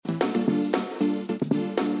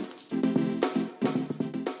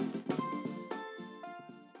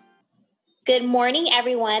Good morning,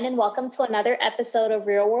 everyone, and welcome to another episode of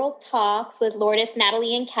Real World Talks with Lourdes,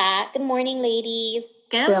 Natalie, and Kat. Good morning, ladies.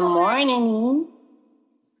 Good morning.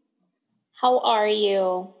 How are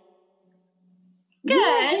you?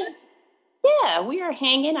 Good. Yeah, we are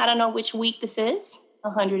hanging. I don't know which week this is.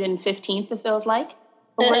 115th, it feels like.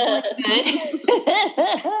 But we're doing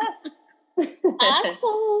good.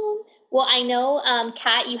 Awesome. Well, I know,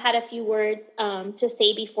 Kat, you had a few words to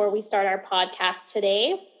say before we start our podcast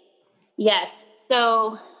today. Yes.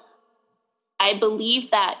 So I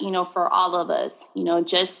believe that, for all of us,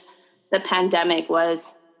 just the pandemic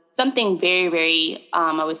was something very, very,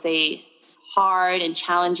 I would say, hard and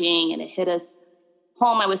challenging. And it hit us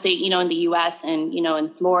home, I would say, in the U.S. and, in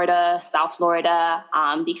Florida, South Florida,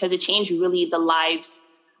 because it changed really the lives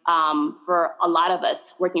for a lot of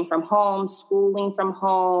us, working from home, schooling from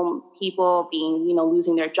home, people being,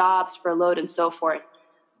 losing their jobs, furloughed and so forth.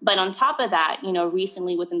 But on top of that,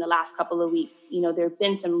 recently within the last couple of weeks, there have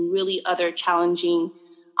been some really other challenging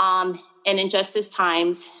and injustice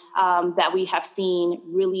times that we have seen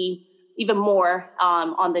really even more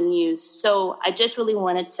on the news. So I just really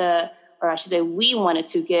wanted to, or I should say we wanted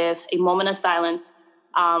to give a moment of silence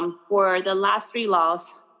for the last three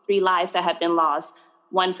lives that have been lost.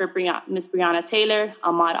 One for Ms. Breonna Taylor,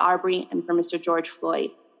 Ahmaud Arbery, and for Mr. George Floyd.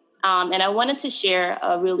 And I wanted to share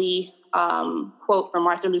a really quote from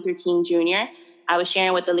Martin Luther King Jr. I was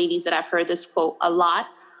sharing with the ladies that I've heard this quote a lot,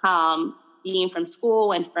 being from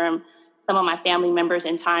school and from some of my family members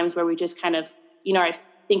in times where we just kind of, are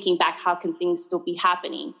thinking back, how can things still be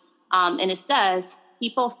happening? And it says,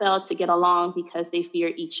 people fail to get along because they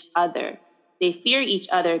fear each other. They fear each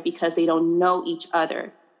other because they don't know each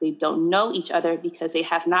other. They don't know each other because they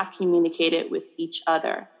have not communicated with each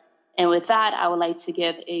other. And with that, I would like to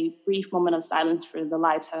give a brief moment of silence for the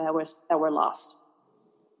lives that were lost.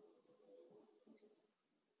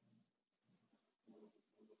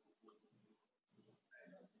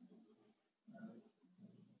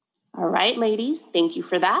 All right, ladies, thank you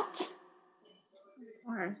for that.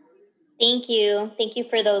 Thank you. Thank you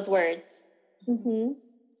for those words. Mm-hmm.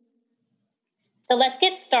 So let's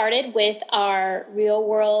get started with our real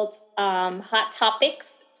world hot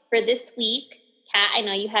topics for this week. Kat, I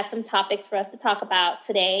know you had some topics for us to talk about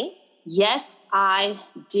today. Yes, I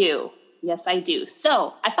do.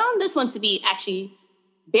 So I found this one to be actually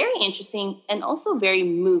very interesting and also very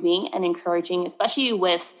moving and encouraging, especially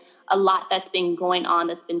with a lot that's been going on,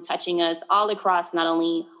 that's been touching us all across, not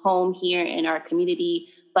only home here in our community,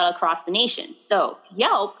 but across the nation. So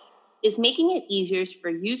Yelp is making it easier for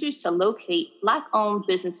users to locate Black-owned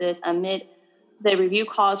businesses amid the review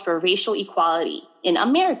calls for racial equality in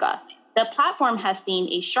America. The platform has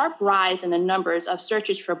seen a sharp rise in the numbers of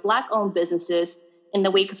searches for Black-owned businesses in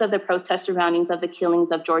the wake of the protest surroundings of the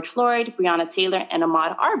killings of George Floyd, Breonna Taylor, and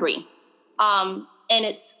Ahmaud Arbery. And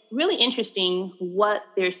it's really interesting what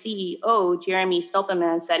their CEO, Jeremy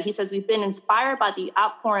Stoppelman, said. He says, we've been inspired by the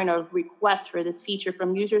outpouring of requests for this feature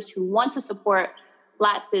from users who want to support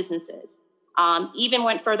Black businesses. Even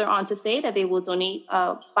went further on to say that they will donate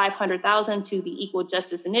 $500,000 to the Equal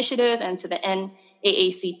Justice Initiative and to the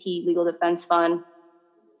NAACP Legal Defense Fund.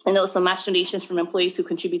 And also match donations from employees who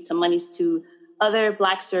contribute to monies to other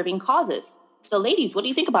Black serving causes. So ladies, what do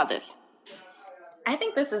you think about this? I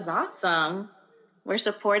think this is awesome. We're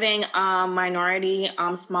supporting minority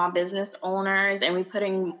small business owners, and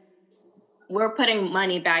we're putting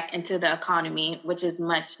money back into the economy, which is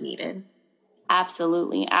much needed.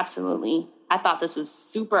 Absolutely. I thought this was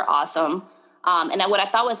super awesome. And what I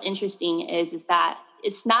thought was interesting is that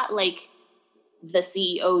it's not like the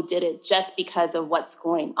CEO did it just because of what's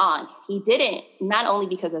going on. He did it not only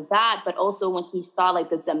because of that, but also when he saw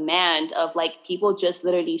the demand of people just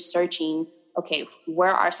literally searching, okay,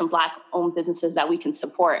 where are some Black-owned businesses that we can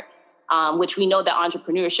support? Which we know that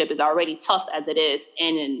entrepreneurship is already tough as it is.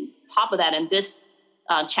 And on top of that, in this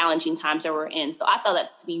challenging times that we're in. So I felt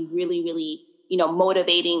that to be really, really,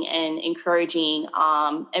 motivating and encouraging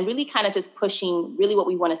and really kind of just pushing really what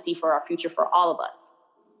we want to see for our future for all of us.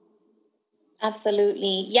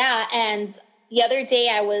 Absolutely. Yeah. And the other day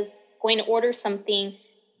I was going to order something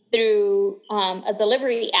through a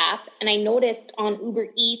delivery app, and I noticed on Uber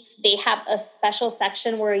Eats, they have a special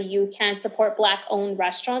section where you can support Black-owned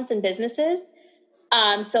restaurants and businesses.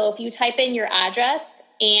 So if you type in your address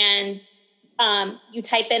and you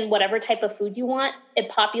type in whatever type of food you want, it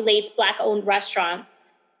populates Black-owned restaurants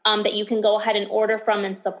that you can go ahead and order from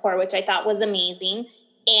and support, which I thought was amazing.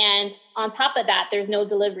 And on top of that, there's no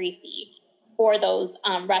delivery fee for those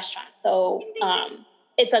restaurants. So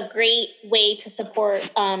it's a great way to support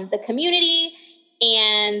the community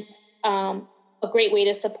and a great way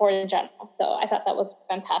to support in general. So I thought that was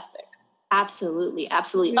fantastic. Absolutely.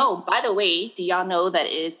 Oh, by the way, do y'all know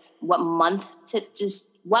what month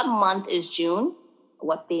is June?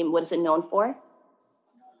 What is it known for?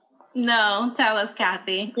 No, tell us,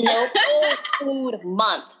 Kathy. No, Food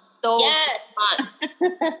Month. Yes.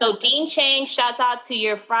 Month. So Dean Chang, shouts out to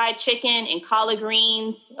your fried chicken and collard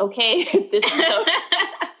greens. Okay,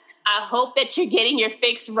 I hope that you're getting your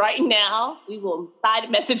fix right now. We will side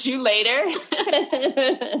message you later.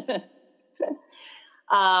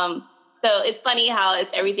 So it's funny how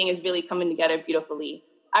everything is really coming together beautifully.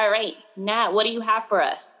 All right, Nat, what do you have for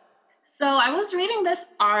us? So I was reading this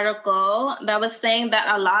article that was saying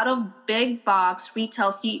that a lot of big box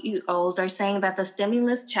retail CEOs are saying that the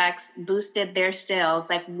stimulus checks boosted their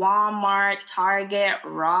sales, like Walmart, Target,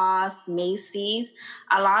 Ross, Macy's.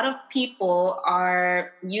 A lot of people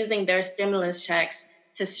are using their stimulus checks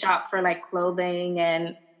to shop for like clothing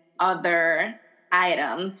and other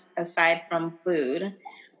items aside from food.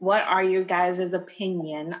 What are you guys'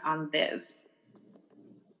 opinion on this?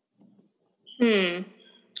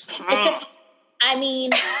 I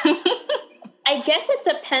mean, I guess it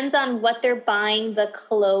depends on what they're buying the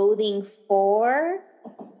clothing for.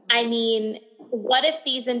 I mean, what if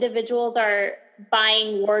these individuals are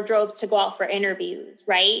buying wardrobes to go out for interviews,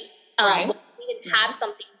 right? Right. We didn't have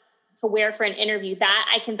something to wear for an interview.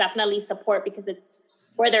 That I can definitely support because it's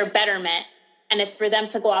for their betterment and it's for them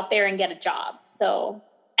to go out there and get a job. So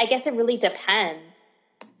I guess it really depends.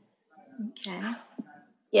 Okay.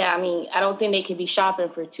 Yeah, I mean, I don't think they can be shopping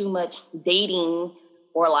for too much dating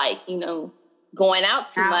or going out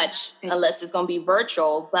too much unless it's going to be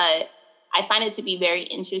virtual. But I find it to be very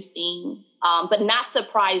interesting, but not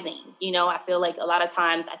surprising. I feel like a lot of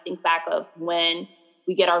times I think back of when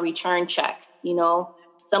we get our return check.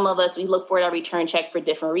 Some of us, we look for our return check for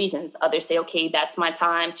different reasons. Others say, okay, that's my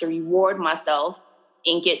time to reward myself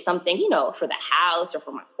and get something, for the house or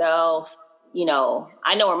for myself.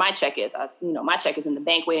 I know where my check is. My check is in the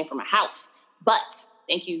bank waiting for my house. But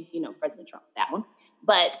thank you, President Trump, that one.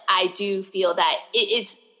 But I do feel that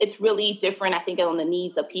it's really different, I think, on the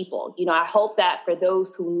needs of people. I hope that for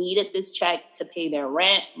those who needed this check to pay their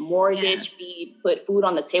rent, mortgage, feed, put food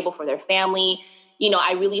on the table for their family,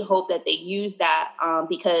 I really hope that they use that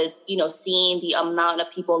because, seeing the amount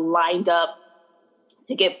of people lined up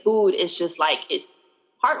to get food is just it's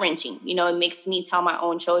heart-wrenching. It makes me tell my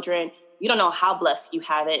own children, you don't know how blessed you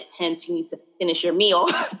have it. Hence, you need to finish your meal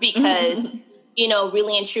because,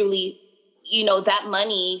 really and truly, that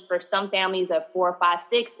money for some families of 4, 5,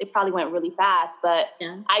 6, it probably went really fast. But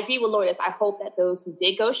I agree with Lourdes. I hope that those who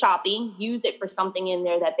did go shopping use it for something in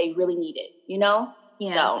there that they really needed,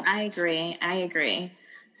 Yes, So. I agree.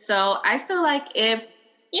 So I feel like if,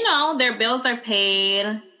 their bills are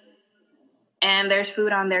paid and there's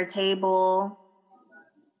food on their table,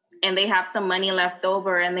 and they have some money left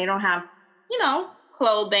over and they don't have,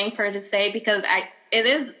 clothing per se, because it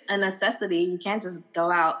is a necessity. You can't just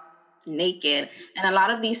go out naked. And a lot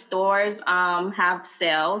of these stores have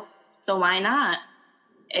sales. So why not?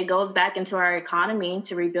 It goes back into our economy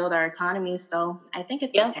to rebuild our economy. So I think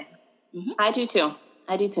it's okay. Mm-hmm. I do too.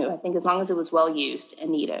 I think as long as it was well used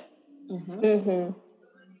and needed.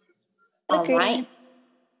 All right.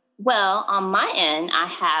 Well, on my end, I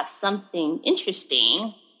have something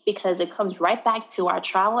interesting because it comes right back to our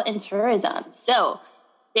travel and tourism. So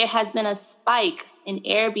there has been a spike in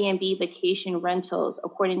Airbnb vacation rentals.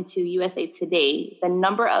 According to USA Today, the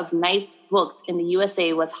number of nights booked in the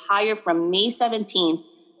USA was higher from May 17th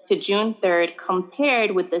to June 3rd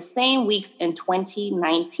compared with the same weeks in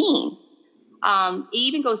 2019. It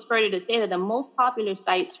even goes further to say that the most popular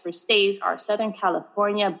sites for stays are Southern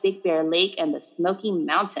California, Big Bear Lake, and the Smoky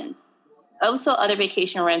Mountains. Also, other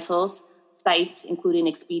vacation rentals sites, including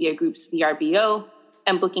Expedia Group's VRBO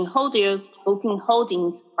and Booking Holdings,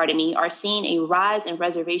 are seeing a rise in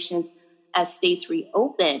reservations as states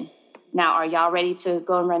reopen. Now, are y'all ready to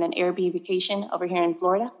go and rent an Airbnb vacation over here in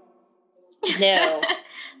Florida? No.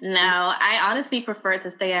 No, I honestly prefer to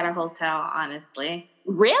stay at a hotel, honestly.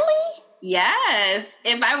 Really? Yes.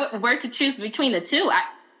 If I were to choose between the two,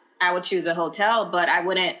 I would choose a hotel, but I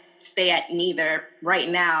wouldn't stay at neither right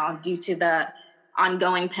now due to the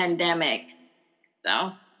ongoing pandemic.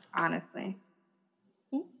 So, honestly.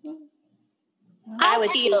 I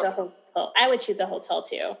would choose a hotel. I would choose a hotel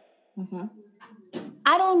too. Mm-hmm.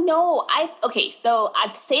 I don't know. So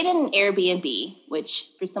I've stayed in an Airbnb, which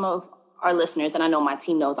for some of our listeners, and I know my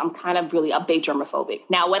team knows, I'm kind of really a big germophobic.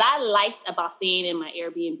 Now, what I liked about staying in my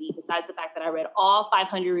Airbnb, besides the fact that I read all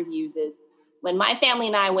 500 reviews, is when my family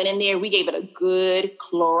and I went in there, we gave it a good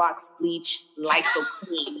Clorox bleach, Lysol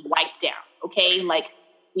clean, wipe down. Okay, like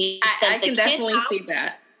we sent I can definitely see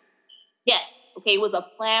that. Yes. Okay, it was a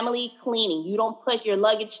family cleaning. You don't put your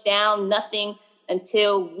luggage down, nothing,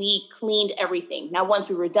 until we cleaned everything. Now, once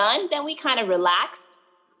we were done, then we kind of relaxed.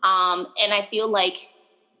 And I feel like,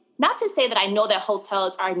 not to say that I know that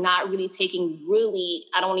hotels are not really taking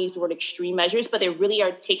I don't want to use the word extreme measures, but they really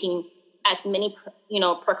are taking as many,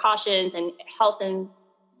 precautions and health and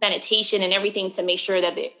sanitation and everything to make sure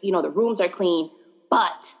that the rooms are clean.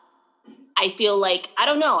 But I feel like, I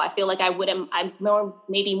don't know, I feel like I'm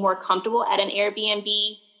maybe more comfortable at an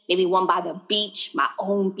Airbnb, maybe one by the beach, my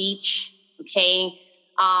own beach. Okay.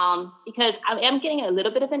 Because I am getting a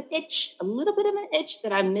little bit of an itch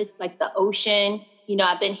that I miss, like the ocean.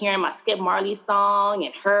 I've been hearing my Skip Marley song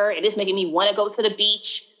and her, it is making me want to go to the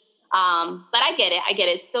beach. But I get it.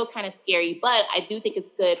 It's still kind of scary, but I do think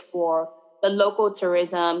it's good for the local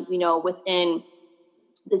tourism, within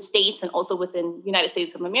the States and also within the United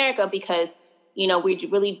States of America, because, we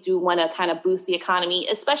really do want to kind of boost the economy,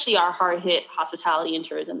 especially our hard hit hospitality and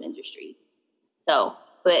tourism industry. So,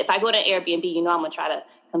 but if I go to Airbnb, I'm going to try to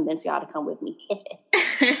convince y'all to come with me.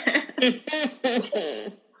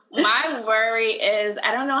 My worry is,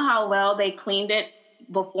 I don't know how well they cleaned it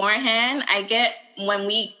beforehand. I get when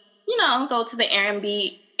we, go to the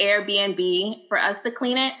Airbnb for us to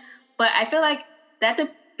clean it, but I feel like that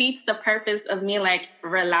defeats the purpose of me like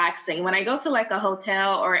relaxing. When I go to like a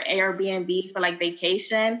hotel or Airbnb for like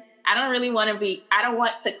vacation, I don't want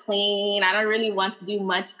to clean. I don't really want to do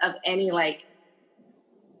much of any like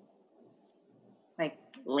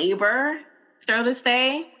labor, so to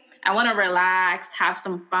say. I want to relax, have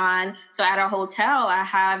some fun. So at a hotel, I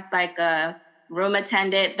have like a room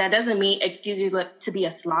attendant. That doesn't mean excuse you to be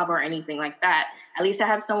a slob or anything like that. At least I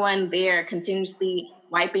have someone there continuously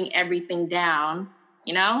wiping everything down.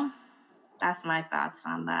 That's my thoughts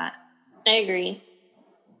on that. I agree.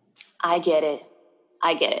 I get it.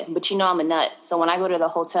 But I'm a nut. So when I go to the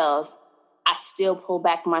hotels, I still pull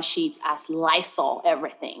back my sheets. I Lysol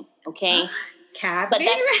everything. Okay. Kathy? But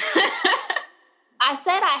I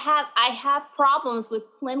said I have problems with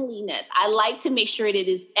cleanliness. I like to make sure that it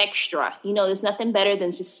is extra. There's nothing better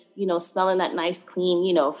than just, smelling that nice,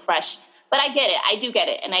 clean, fresh. But I get it. I do get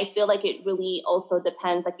it. And I feel like it really also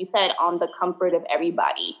depends, like you said, on the comfort of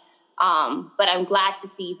everybody. But I'm glad to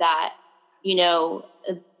see that, that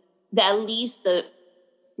at least the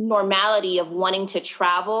normality of wanting to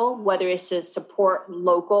travel, whether it's to support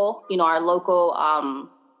local, our local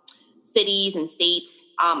cities and states.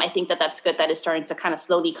 I think that's good that it's starting to kind of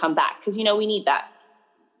slowly come back because, we need that.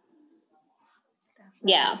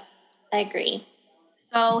 Yeah, I agree.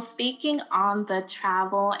 So speaking on the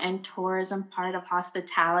travel and tourism part of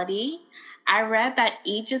hospitality, I read that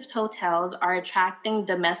Egypt's hotels are attracting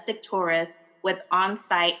domestic tourists with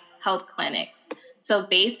on-site health clinics. So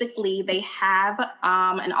basically they have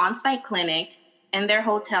an on-site clinic in their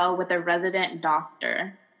hotel with a resident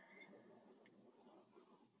doctor.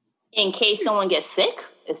 In case someone gets sick?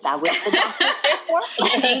 Is that what the doctor is there for?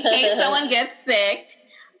 In case someone gets sick,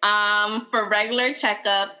 for regular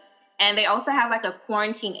checkups. And they also have like a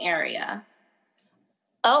quarantine area.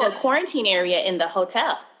 Oh, a quarantine area in the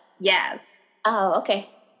hotel? Yes. Oh, okay.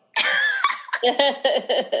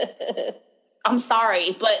 I'm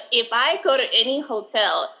sorry, but if I go to any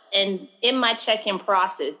hotel and in my check-in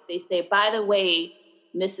process, they say, by the way,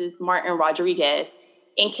 Mrs. Martin Rodriguez,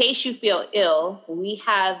 in case you feel ill, we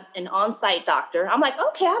have an on-site doctor. I'm like,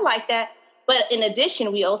 okay, I like that. But in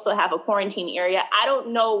addition, we also have a quarantine area. I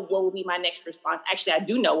don't know what will be my next response. Actually, I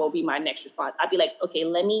do know what will be my next response. I'd be like, okay,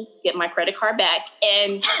 let me get my credit card back.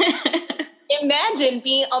 And imagine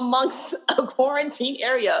being amongst a quarantine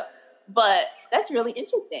area. But that's really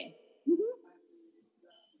interesting.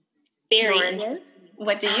 Very interesting.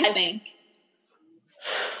 What do you think?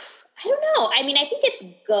 I don't know. I mean, I think it's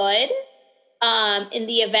good. In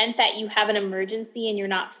the event that you have an emergency and you're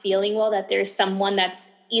not feeling well, that there's someone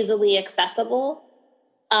that's easily accessible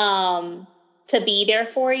to be there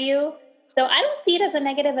for you. So I don't see it as a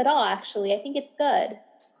negative at all, actually. I think it's good.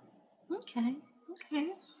 Okay.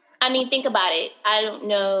 I mean, think about it. I don't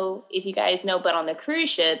know if you guys know, but on the cruise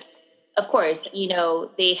ships, of course,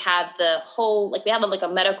 they have the whole, they have a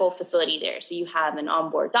medical facility there. So you have an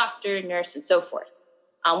onboard doctor, nurse, and so forth,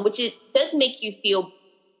 which it does make you feel,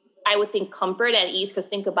 I would think, comfort and ease, because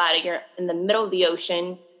think about it, you're in the middle of the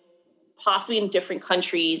ocean, possibly in different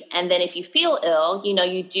countries. And then if you feel ill,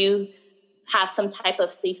 you do have some type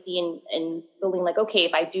of safety and feeling like, okay,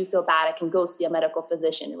 if I do feel bad, I can go see a medical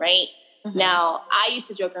physician, right? Mm-hmm. Now, I used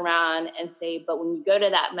to joke around and say, but when you go to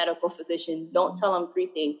that medical physician, don't tell them three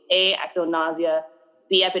things. A, I feel nausea.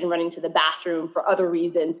 they have been running to the bathroom for other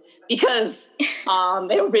reasons because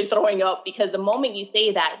they've been throwing up. Because the moment you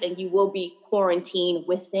say that, then you will be quarantined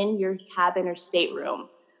within your cabin or stateroom.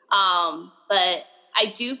 But I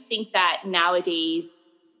do think that nowadays,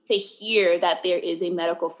 to hear that there is a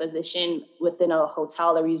medical physician within a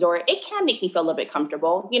hotel or resort, it can make me feel a little bit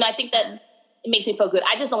comfortable. I think that it makes me feel good.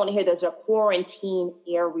 I just don't want to hear there's a quarantine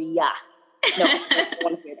area. No, I don't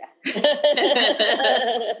want to hear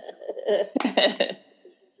that.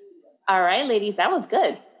 All right, ladies, that was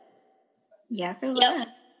good. Yes, it was. Yep.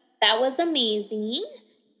 That was amazing.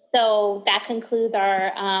 So that concludes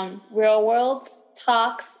our Real World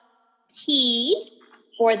Talks tea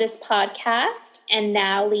for this podcast. And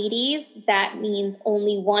now, ladies, that means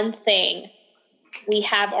only one thing. We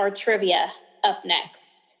have our trivia up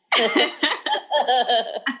next.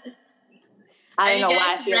 I don't know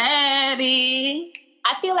why I feel ready.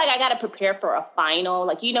 I feel like I got to prepare for a final.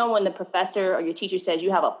 Like, when the professor or your teacher says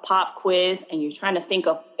you have a pop quiz and you're trying to think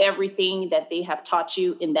of everything that they have taught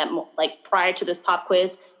you in that, like prior to this pop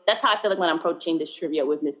quiz. That's how I feel like when I'm approaching this trivia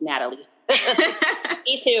with Miss Natalie.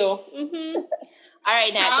 Me too. Mm-hmm. All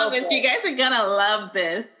right, Nat, promise you guys are gonna love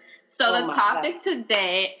this. So the topic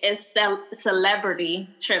today is celebrity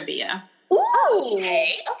trivia. Ooh,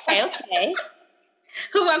 okay.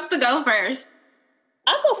 Who wants to go first?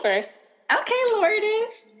 I'll go first. Okay,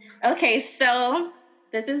 Lourdes. Okay, so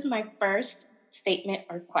this is my first statement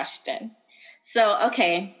or question. So,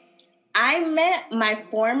 okay, I met my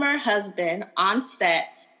former husband on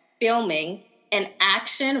set filming an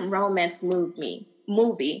action romance movie.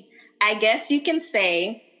 I guess you can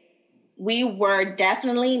say we were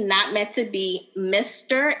definitely not meant to be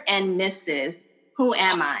Mr. and Mrs. Who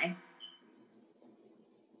am I?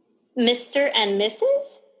 Mr. and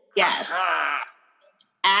Mrs.? Yes.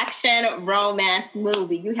 Action romance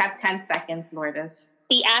movie. You have 10 seconds, Lourdes.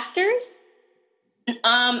 The actors?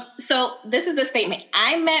 So this is a statement.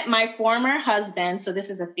 I met my former husband, so this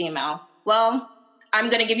is a female. Well, I'm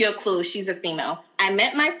going to give you a clue. She's a female. I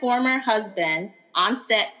met my former husband on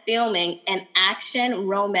set filming an action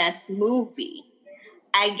romance movie.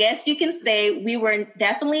 I guess you can say we were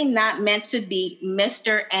definitely not meant to be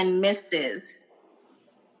Mr. and Mrs.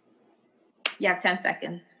 You have 10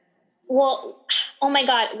 seconds. Well, oh my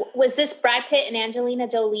God. Was this Brad Pitt and Angelina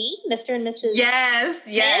Jolie? Mr. and Mrs. Yes.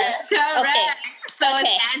 Correct. Okay. So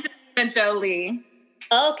it's Angelina Jolie.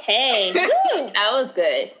 Okay. That was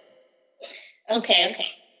good. Okay.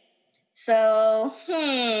 So,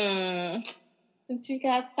 since you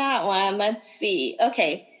got that one, let's see.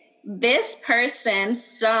 Okay. This person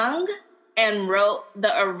sung and wrote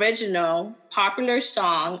the original popular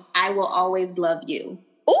song, I Will Always Love You.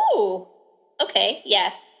 Ooh. Okay.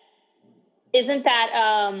 Yes. Isn't that,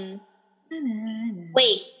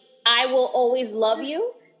 wait, I Will Always Love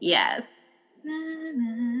You? Yes.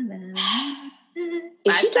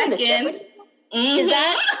 Is she 5 seconds. Is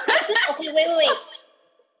that, okay, wait.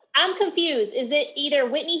 I'm confused. Is it either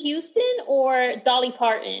Whitney Houston or Dolly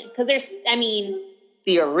Parton? Because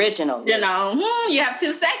the original. You have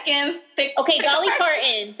 2 seconds. Pick Dolly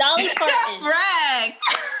Parton. Dolly Parton. Correct.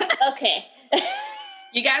 Okay.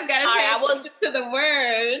 You guys got to pay attention to the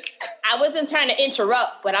words. I wasn't trying to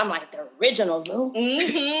interrupt, but I'm like, the original, though.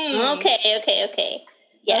 Mm-hmm. Okay.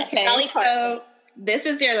 Yes, okay, Dolly Parton. So this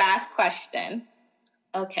is your last question.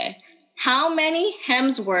 Okay. How many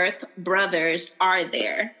Hemsworth brothers are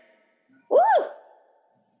there? Woo!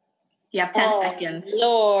 You have 10 seconds.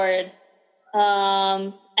 Lord.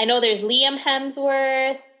 I know there's Liam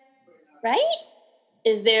Hemsworth, right?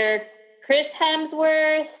 Is there Chris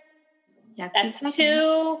Hemsworth? That's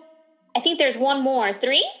 2. I think there's one more.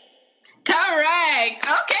 3? Correct.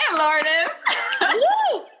 Okay, Lourdes.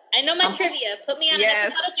 Woo! I know my trivia. Put me on an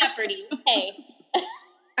episode of Jeopardy. Hey.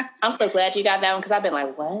 I'm so glad you got that one because I've been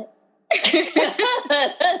like, what?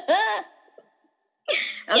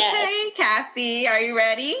 Okay, Kathy, are you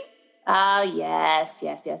ready? Yes.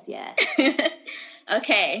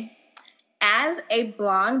 Okay. As a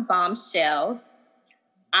blonde bombshell,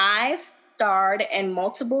 I starred in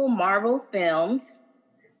multiple Marvel films,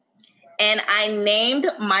 and I named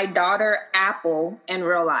my daughter Apple in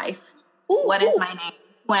real life. What is my name?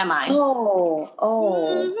 Who am I? Oh.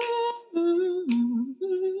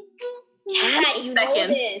 Kat, you know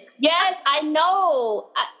this. Yes, I know.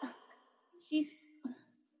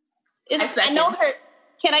 I know her.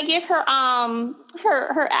 Can I give her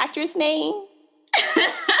her actress name?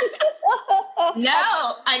 No,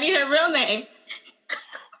 I need her real name.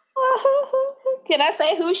 Can I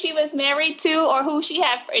say who she was married to or who she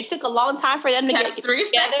had? It took a long time for them to get 3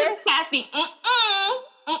 together. Seconds, Kathy. Oh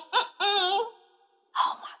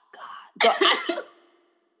my God.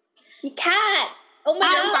 Kat. Oh my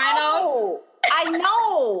God. I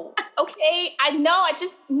know. Okay. I know. I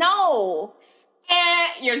just know.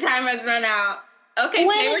 And your time has run out. Okay,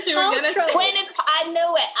 Gwyneth say what you were going to say.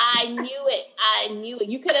 I knew it.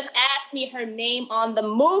 You could have asked me her name on the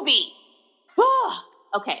movie.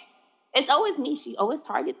 Okay. It's always me. She always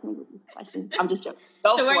targets me with these questions. I'm just joking.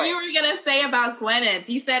 So what you were going to say about Gwyneth,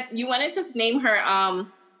 you said you wanted to name her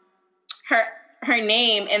her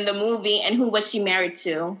name in the movie and who was she married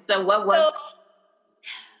to? So what was...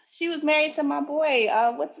 She was married to my boy.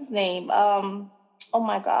 What's his name? Oh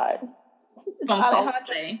my God.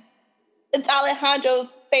 It's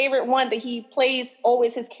Alejandro's favorite one that he plays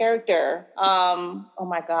always his character. Oh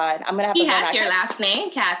my God. I'm going to have to... He has your last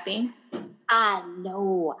name, Kathy. I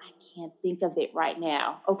know. I can't think of it right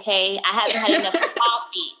now. Okay. I haven't had enough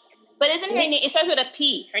coffee. But isn't her name, it starts with a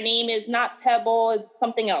P. Her name is not Pebble. It's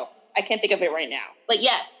something else. I can't think of it right now. But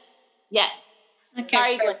yes. Okay.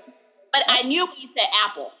 Sorry. But I knew when you said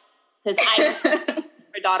apple. Because I named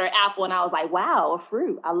her daughter Apple. And I was like, wow, a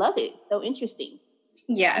fruit. I love it. So interesting.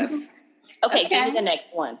 Yes. Okay. Give me the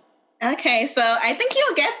next one. Okay. So I think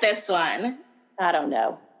you'll get this one. I don't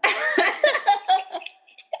know.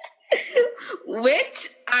 Which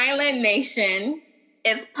island nation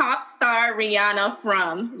is pop star Rihanna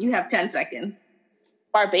from? You have 10 seconds.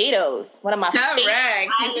 Barbados. One of my favorite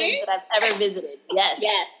islands that I've ever visited. Yes.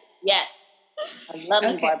 I love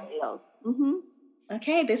Barbados. Mm-hmm.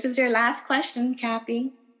 Okay, this is your last question,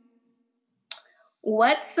 Kathy.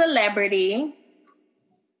 What celebrity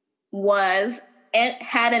had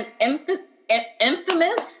an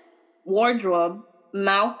infamous wardrobe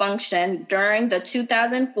malfunction during the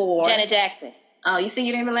 2004... Janet Jackson. Oh, you see,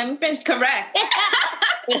 you didn't even let me finish. Correct.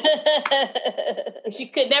 She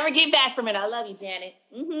could never get back from it. I love you, Janet.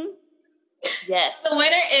 Mm-hmm. Yes. The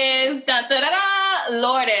winner is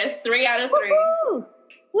Lourdes, 3 out of 3.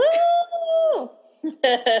 Woo!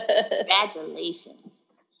 Congratulations.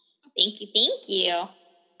 Thank you.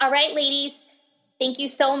 All right, ladies. Thank you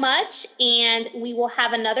so much. And we will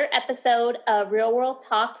have another episode of Real World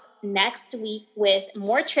Talks next week with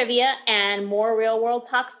more trivia and more Real World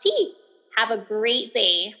Talks tea. Have a great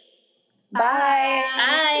day. Bye.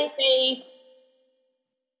 Bye. Stay safe.